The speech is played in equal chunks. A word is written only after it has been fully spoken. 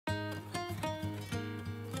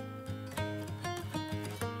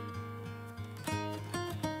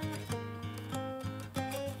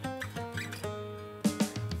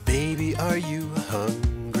Baby, are you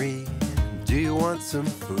hungry? Do you want some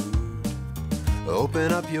food?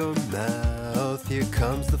 Open up your mouth, here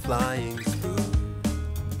comes the flying spoon.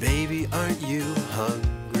 Baby, aren't you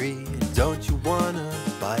hungry? Don't you wanna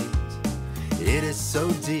bite? It is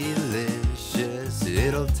so delicious,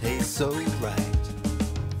 it'll taste so right.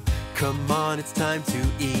 Come on, it's time to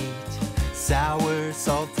eat, sour,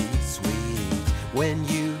 salty, sweet. When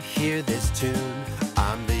you hear this tune,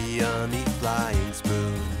 I'm the yummy flying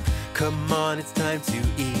spoon. Come on, it's time to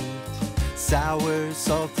eat, sour,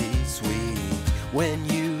 salty, sweet. When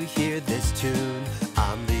you hear this tune,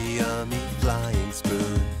 I'm the yummy flying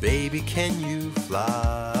spoon. Baby, can you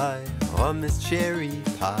fly on this cherry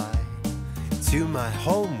pie to my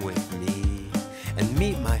home with me and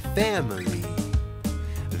meet my family?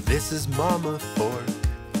 This is Mama Fork,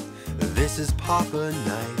 this is Papa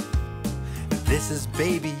Knife, this is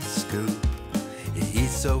Baby Scoop, he's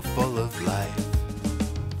so full of life.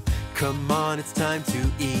 Come on, it's time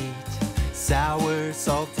to eat, sour,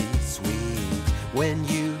 salty, sweet. When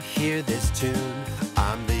you hear this tune,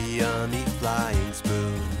 I'm the yummy flying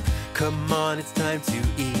spoon. Come on, it's time to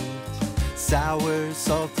eat, sour,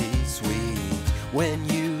 salty, sweet. When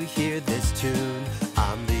you hear this tune,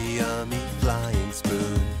 I'm the yummy flying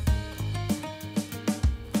spoon.